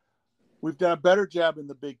 We've done a better job in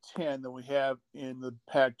the Big Ten than we have in the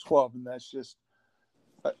Pac-12, and that's just,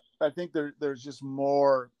 I think there's just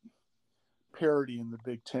more parity in the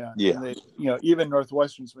Big Ten. Yeah. And they, even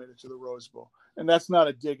Northwestern's made it to the Rose Bowl. And that's not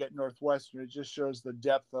a dig at Northwestern. It just shows the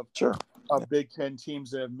depth of Big Ten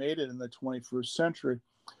teams that have made it in the 21st century.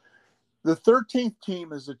 The 13th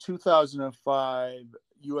team is the 2005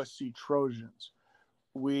 USC Trojans.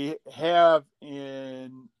 We have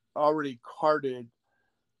already carded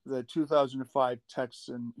the 2005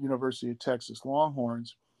 University of Texas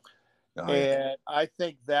Longhorns. And I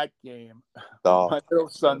think that game, my little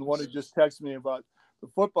son, one who just texted me about the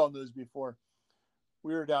football news before,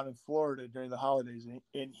 we were down in Florida during the holidays,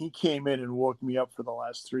 and he came in and woke me up for the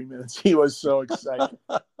last 3 minutes. He was so excited.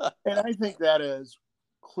 And I think that is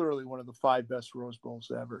clearly one of the 5 best Rose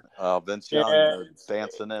Bowls ever. Vince Young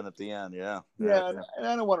dancing in at the end, yeah. Yeah, and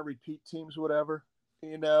I don't want to repeat teams, whatever.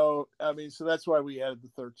 So that's why we added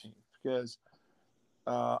the 13th, because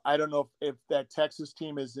I don't know if that Texas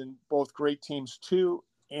team is in both Great Teams 2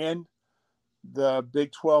 and the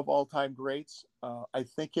Big 12 all-time greats. I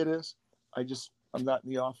think it is. I'm not in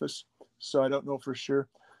the office, so I don't know for sure.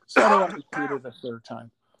 So I don't want to repeat it a third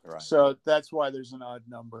time. Right. So that's why there's an odd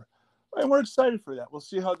number. And we're excited for that. We'll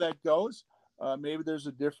see how that goes. Maybe there's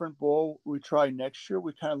a different bowl we try next year.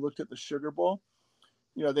 We kind of looked at the Sugar Bowl.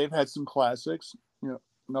 They've had some classics.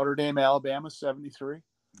 Notre Dame, Alabama, 73.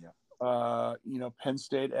 Yeah. Penn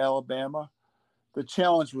State, Alabama. The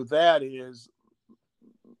challenge with that is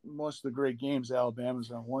most of the great games,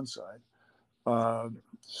 Alabama's on one side.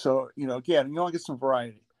 So, again, you want to get some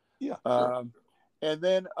variety. Yeah. Sure. And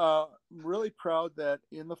then I'm really proud that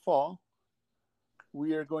in the fall,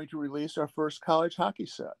 we are going to release our first college hockey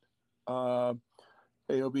set.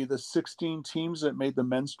 It'll be the 16 teams that made the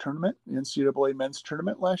men's tournament, the NCAA men's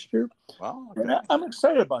tournament last year. Wow. Okay. And I'm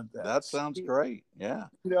excited about that. That sounds great. Yeah.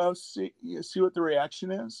 See what the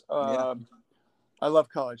reaction is. I love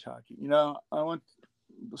college hockey.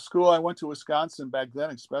 The school I went to, Wisconsin, back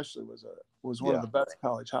then especially, was a was one of Yeah. the best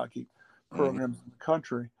college hockey Mhm. programs in the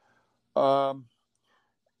country.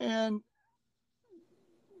 And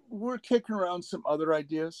we're kicking around some other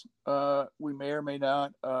ideas. We may or may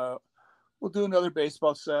not. We'll do another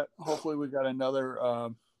baseball set. Hopefully, we got another,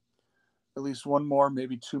 at least one more,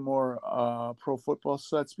 maybe two more pro football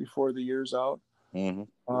sets before the year's out. Mhm.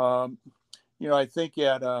 I think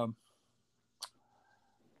at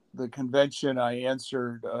the convention, I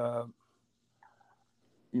answered,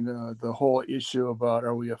 the whole issue about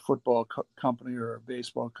are we a football company or a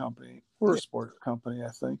baseball company? We're a sports company, I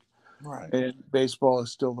think. Right. And baseball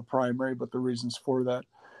is still the primary, but the reasons for that.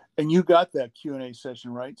 And you got that Q&A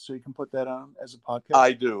session, right? So you can put that on as a podcast?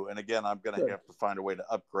 I do. And again, I'm going to have to find a way to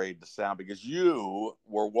upgrade the sound because you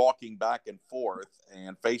were walking back and forth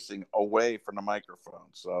and facing away from the microphone.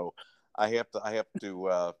 So I have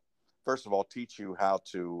to first of all, teach you how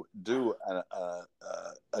to do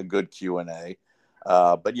a good Q&A.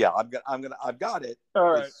 But yeah, I've got it.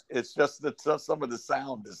 All right. It's just that some of the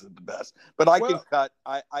sound isn't the best, but I can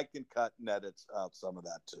cut and edit out some of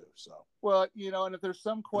that too. So, well, and if there's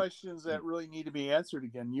some questions that really need to be answered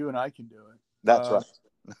again, you and I can do it. That's right.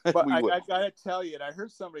 But I got to tell you, and I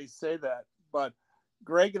heard somebody say that, but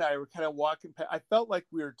Greg and I were kind of walking past. I felt like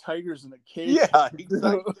we were tigers in a cage. Yeah,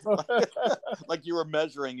 exactly. Like you were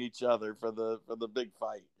measuring each other for the big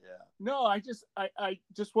fight. Yeah. No, I just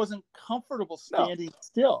wasn't comfortable standing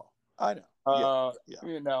still. I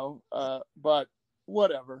know. But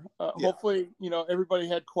whatever. Hopefully, everybody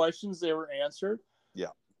had questions. They were answered.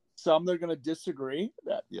 Yeah. Some they're going to disagree.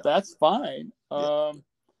 That's fine. Yeah.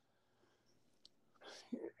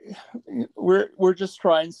 We're just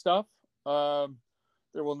trying stuff.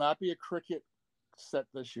 There will not be a cricket set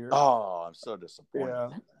this year. Oh, I'm so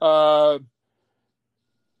disappointed. Yeah.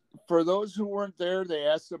 For those who weren't there, they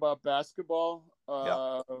asked about basketball.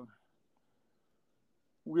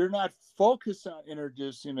 We're not focused on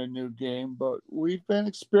introducing a new game, but we've been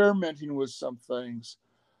experimenting with some things.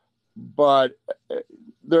 But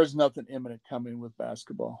there's nothing imminent coming with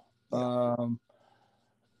basketball.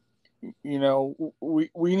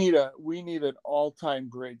 We need an all-time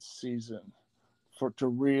great season to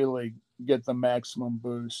really get the maximum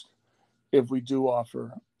boost if we do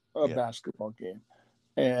offer a basketball game.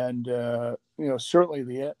 And certainly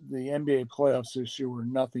the NBA playoffs this year were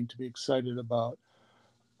nothing to be excited about.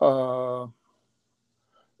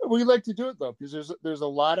 We like to do it though because there's a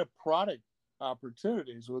lot of product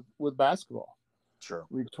opportunities with basketball. Sure.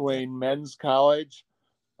 Between men's college,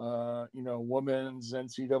 women's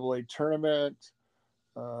NCAA tournament,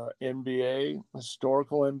 NBA,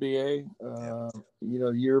 historical NBA,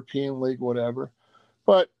 European League, whatever.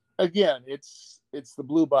 But again, it's the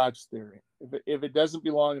blue box theory. If it doesn't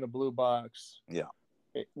belong in a blue box,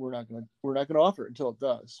 we're not going to offer it until it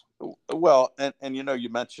does. Well, and you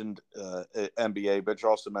mentioned NBA, but you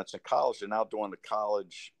also mentioned college, and now doing the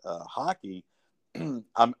college hockey. I'm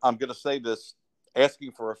going to say this,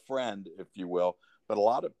 asking for a friend, if you will, but a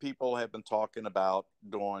lot of people have been talking about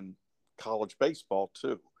doing college baseball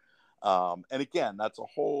too. And again, that's a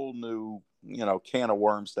whole new, can of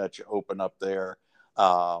worms that you open up there.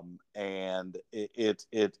 And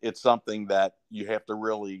it's something that you have to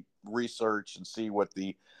really research and see what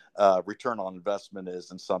the return on investment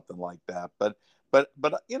is and something like that. But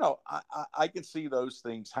I can see those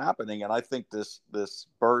things happening. And I think this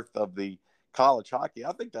birth of the college hockey,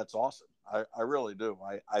 I think that's awesome. I really do.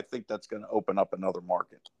 I think that's going to open up another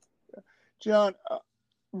market. John,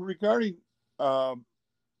 regarding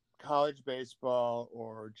college baseball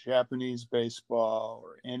or Japanese baseball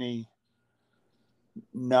or any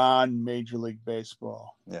non-Major League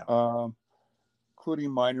Baseball,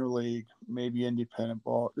 including minor league, maybe independent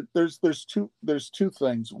ball, there's two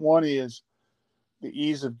things. One is the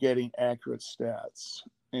ease of getting accurate stats,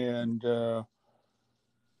 and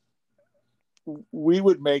we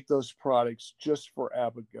would make those products just for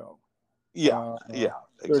Abago. Exactly.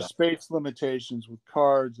 There's space limitations with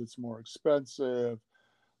cards. It's more expensive.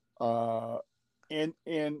 And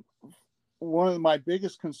one of my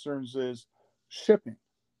biggest concerns is shipping.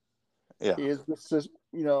 Yeah. Is this,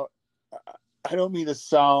 I don't mean to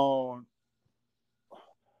sound,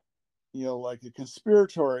 like a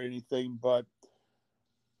conspirator or anything, but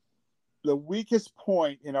the weakest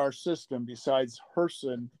point in our system, besides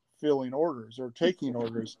Herson filling orders or taking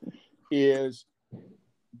orders, is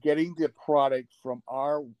getting the product from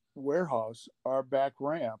our warehouse, our back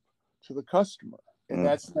ramp, to the customer. And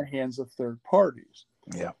that's in the hands of third parties.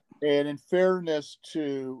 Yeah. And in fairness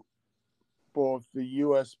to both the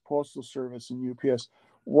U.S. Postal Service and UPS,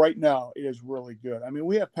 right now it is really good. I mean,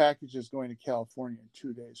 we have packages going to California in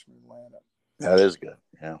 2 days from Atlanta. That is good.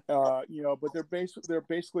 Yeah. But they're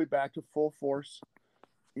basically back to full force.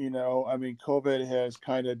 I mean, COVID has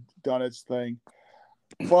kind of done its thing,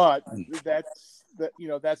 but that's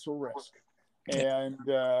a risk. And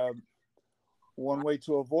one way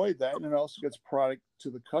to avoid that, and it also gets product to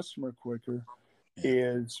the customer quicker,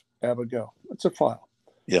 is Abago. It's a file.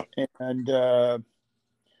 Yeah. And the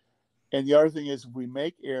other thing is, if we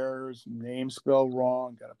make errors, name spelled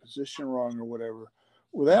wrong, got a position wrong, or whatever,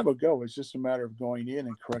 with Abago, it's just a matter of going in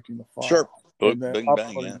and correcting the file. Sure. And then Bing,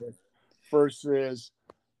 bang, yeah. it versus,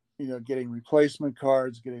 getting replacement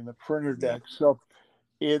cards, getting the printer deck. So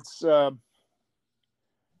it's and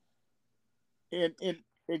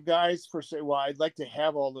guys for say, well, I'd like to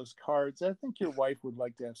have all those cards. I think your wife would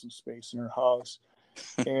like to have some space in her house.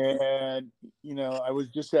 And I was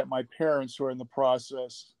just at my parents who are in the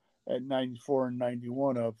process at 94 and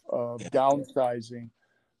 91 of downsizing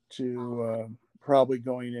to probably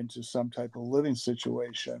going into some type of living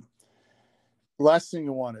situation. Last thing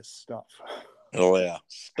you want is stuff. Oh yeah,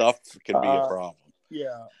 stuff can be a problem.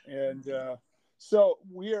 Yeah, and so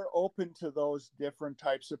we are open to those different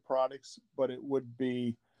types of products, but it would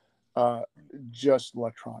be just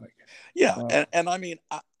electronic. Yeah, and I mean,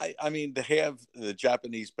 I mean, to have the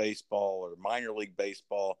Japanese baseball or minor league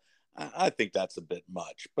baseball, I think that's a bit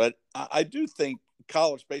much. But I do think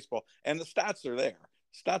college baseball, and the stats are there.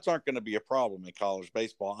 Stats aren't going to be a problem in college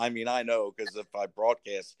baseball. I mean, I know, because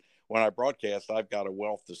when I broadcast, I've got a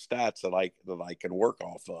wealth of stats that I can work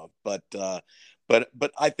off of. But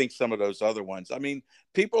I think some of those other ones, I mean,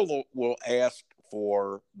 people will ask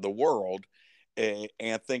for the world and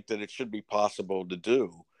think that it should be possible to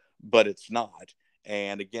do, but it's not.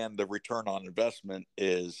 And again, the return on investment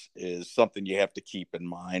is something you have to keep in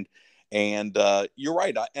mind. And you're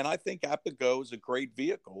right. I think Abago is a great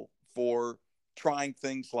vehicle for trying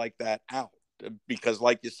things like that out, because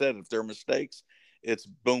like you said, if there are mistakes, it's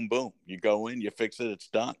boom, boom. You go in, you fix it, it's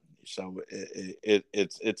done. So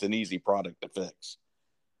it's an easy product to fix.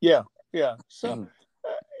 Yeah. So,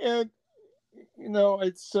 and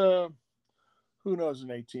it's who knows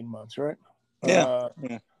in 18 months, right? Yeah.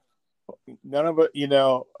 None of it.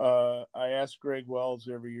 I ask Greg Wells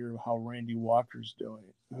every year how Randy Walker's doing,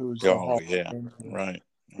 who's right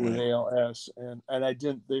with ALS, and I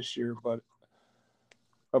didn't this year, but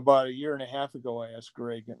about a year and a half ago, I asked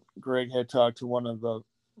Greg, and Greg had talked to one of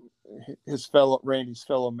Randy's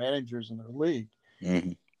fellow managers in their league.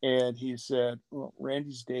 Mm-hmm. And he said, well,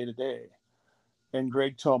 Randy's day to day. And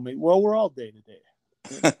Greg told me, well, we're all day to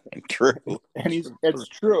day. True. And it's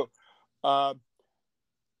true. Our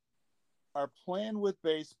plan with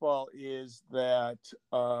baseball is that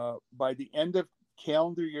by the end of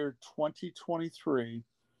calendar year 2023,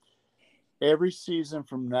 every season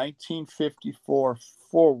from 1954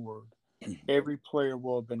 forward, every player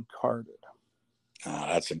will have been carded.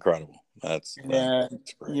 That's incredible. That's great.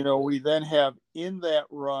 We then have in that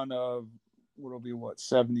run of what'll be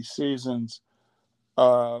 70 seasons,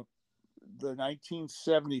 the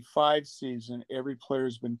 1975 season, every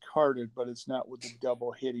player's been carded, but it's not with the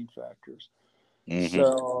double hitting factors. Mm-hmm.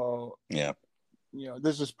 So yeah,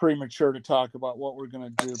 this is premature to talk about what we're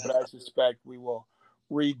going to do, but I suspect we will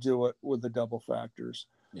redo it with the double factors.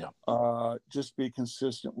 Yeah. Just be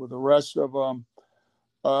consistent with the rest of them.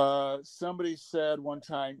 Somebody said one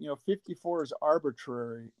time, 54 is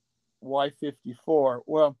arbitrary. Why 54?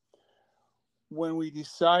 Well, when we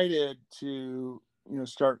decided to,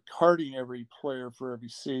 start carding every player for every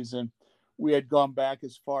season, we had gone back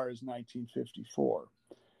as far as 1954.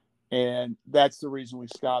 And that's the reason we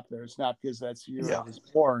stopped there. It's not because that's the year I was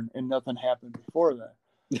born and nothing happened before that.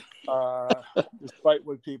 Despite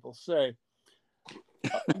what people say.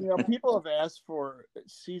 People have asked for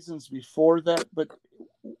seasons before that, but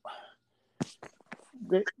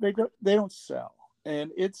they don't sell,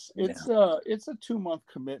 and it's a 2-month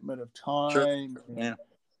commitment of time, sure.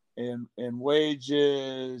 and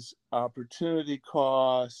wages, opportunity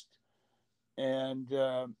cost, and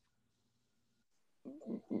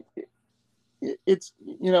it's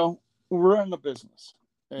we're in the business,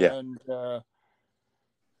 and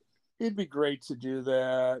it'd be great to do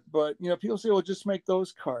that, but people say, "Well, just make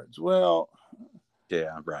those cards." Well,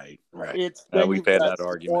 yeah, right. It's we've had that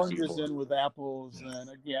argument. Oranges before. In with apples, and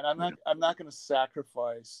again, I'm not going to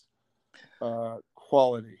sacrifice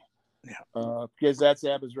quality, because that's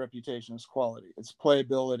Abba's reputation is quality. It's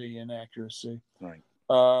playability and accuracy. Right.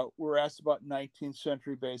 We're asked about 19th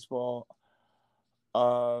century baseball.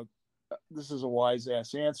 This is a wise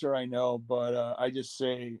ass answer, I know, but I just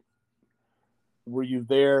say, were you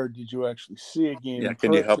there? Did you actually see a game? Yeah,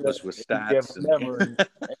 can you help us with stats?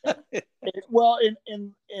 Well,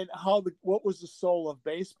 and what was the soul of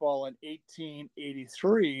baseball in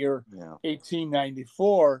 1883 or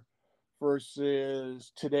 1894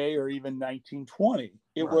 versus today or even 1920.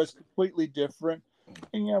 It was completely different.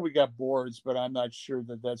 And yeah, we got boards, but I'm not sure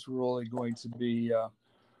that that's really going to be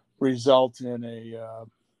result in a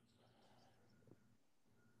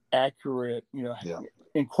accurate,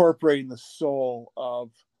 incorporating the soul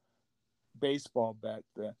of baseball back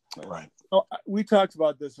then. Right. Oh, we talked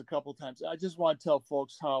about this a couple times. I just want to tell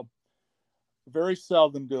folks how very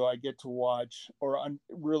seldom do I get to watch or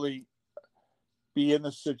really be in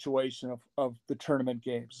the situation of the tournament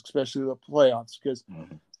games, especially the playoffs, because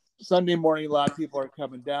Sunday morning, a lot of people are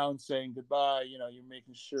coming down saying goodbye. You're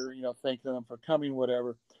making sure, thanking them for coming,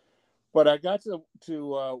 whatever. But I got to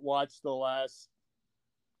watch the last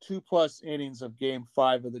 2+ innings of Game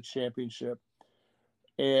 5 of the championship.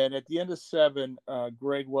 And at the end of 7,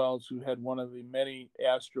 Greg Wells, who had one of the many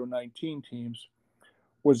Astro 19 teams,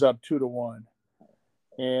 was up 2-1.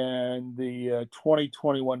 And the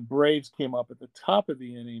 2021 Braves came up at the top of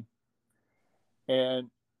the inning.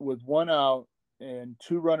 And with 1 out and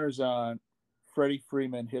 2 runners on, Freddie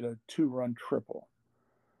Freeman hit a 2-run triple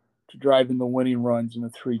to drive in the winning runs in a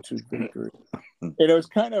 3-2 victory. And it was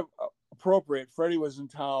kind of appropriate. Freddie was in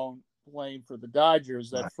town playing for the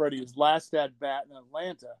Dodgers. That Freddie's last at bat in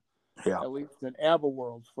Atlanta, at least in ABBA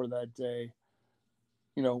World for that day,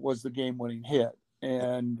 was the game-winning hit.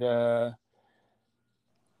 And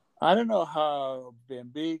I don't know how Van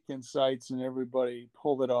Beek and Seitz and everybody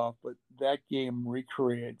pulled it off, but that game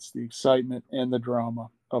recreates the excitement and the drama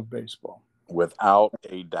of baseball. Without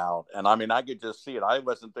a doubt. And I mean, I could just see it. I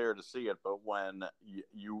wasn't there to see it, but when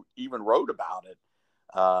you even wrote about it,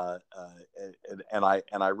 and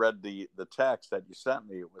I read the text that you sent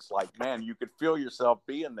me, it was like, man, you could feel yourself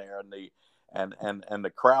being there and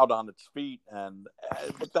the crowd on its feet.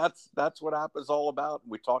 But that's what APBA's all about.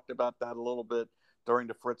 We talked about that a little bit during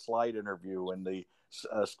the Fritz Light interview and the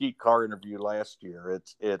Skeet Carr interview last year.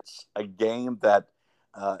 It's a game that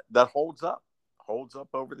holds up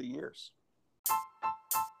over the years.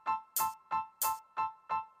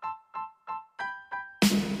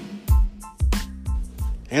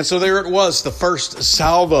 And so there it was, the first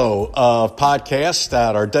salvo of podcasts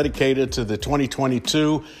that are dedicated to the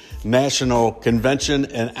 2022 National Convention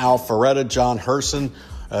in Alpharetta. John Herson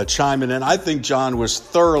chiming in. I think John was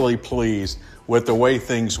thoroughly pleased with the way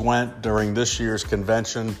things went during this year's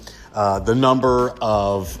convention. The number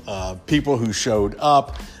of people who showed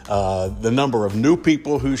up, the number of new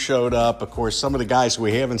people who showed up. Of course, some of the guys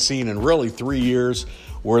we haven't seen in really 3 years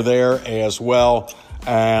were there as well.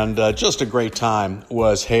 And just a great time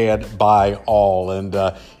was had by all. And,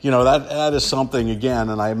 that is something, again,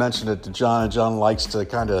 and I mentioned it to John, and John likes to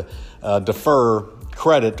kind of defer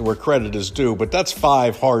credit to where credit is due. But that's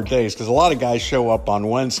 5 hard days because a lot of guys show up on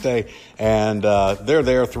Wednesday and they're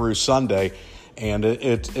there through Sunday. And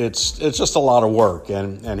it's just a lot of work.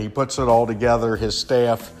 And he puts it all together, his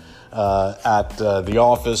staff at the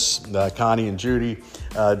office, Connie and Judy,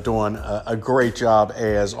 doing a great job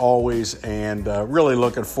as always, and really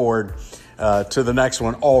looking forward to the next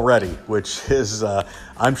one already, which is,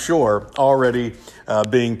 I'm sure, already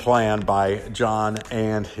being planned by John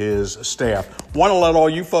and his staff. Want to let all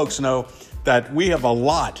you folks know that we have a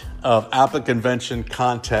lot of APBA convention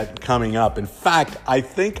content coming up. In fact, I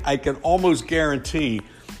think I can almost guarantee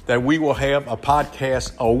that we will have a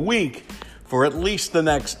podcast a week for at least the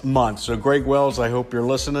next month. So Greg Wells, I hope you're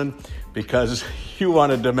listening, because you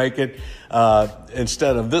wanted to make it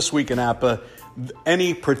instead of This Week in APBA,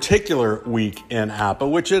 any particular week in APBA,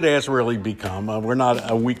 which it has really become. We're not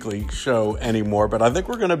a weekly show anymore, but I think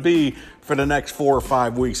we're going to be for the next 4 or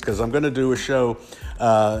 5 weeks, because I'm going to do a show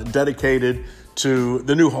dedicated to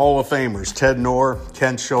the new Hall of Famers, Ted Knorr,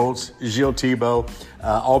 Ken Schultz, Gilles Thibault.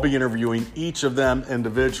 I'll be interviewing each of them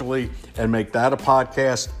individually and make that a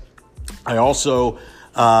podcast. I also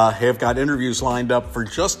have got interviews lined up for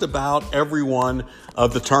just about every one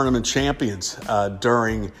of the tournament champions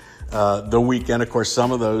during the weekend. Of course,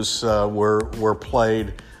 some of those were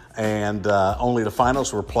played, and only the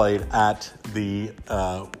finals were played at the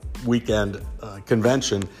weekend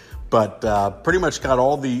convention. But pretty much got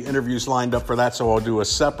all the interviews lined up for that, so I'll do a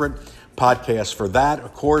separate podcast for that.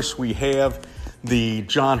 Of course, we have the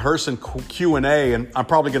John Herson Q&A, and I'm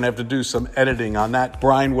probably going to have to do some editing on that.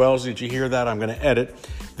 Brian Wells, did you hear that? I'm going to edit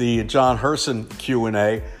the John Herson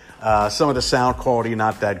Q&A. Some of the sound quality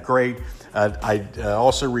not that great. I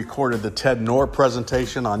also recorded the Ted Knorr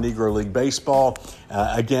presentation on Negro League Baseball.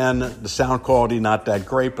 Again, the sound quality not that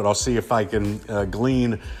great, but I'll see if I can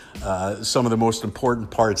glean some of the most important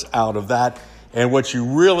parts out of that. And what you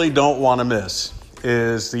really don't want to miss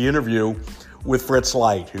is the interview with Fritz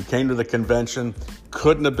Light, who came to the convention,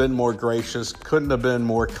 couldn't have been more gracious, couldn't have been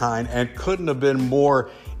more kind, and couldn't have been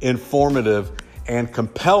more informative and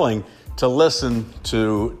compelling to listen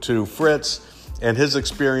to Fritz and his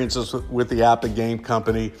experiences with the Appa Game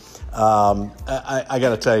Company. I got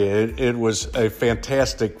to tell you, it was a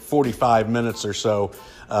fantastic 45 minutes or so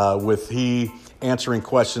with he answering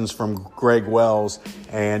questions from Greg Wells,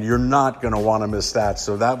 and you're not going to want to miss that.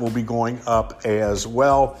 So that will be going up as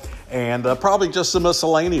well, and probably just some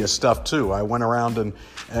miscellaneous stuff too. I went around and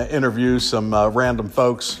interviewed some random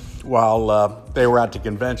folks while they were at the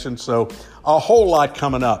convention. So a whole lot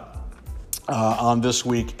coming up on This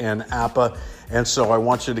Week in Appa, and so I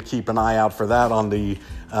want you to keep an eye out for that on the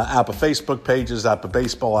Appa Facebook pages, Appa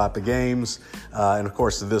Baseball, Appa Games, and of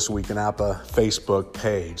course the This Week in Appa Facebook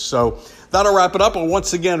page. So that'll wrap it up. I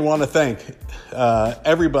once again want to thank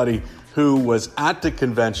everybody who was at the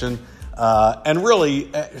convention, and really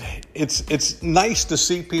it's nice to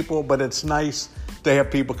see people, but it's nice to have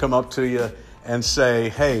people come up to you and say,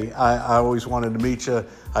 hey, I always wanted to meet you.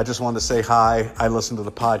 I just wanted to say hi. I listened to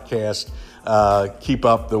the podcast. Keep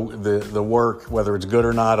up the work, whether it's good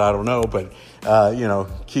or not, I don't know, but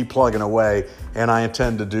keep plugging away, and I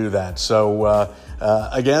intend to do that. So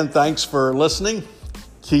again, thanks for listening.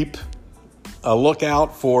 Keep a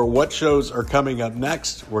lookout for what shows are coming up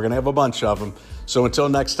next. We're going to have a bunch of them. So until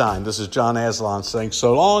next time, this is John Aslan saying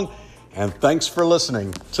so long, and thanks for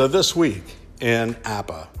listening to This Week in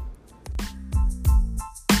Appa.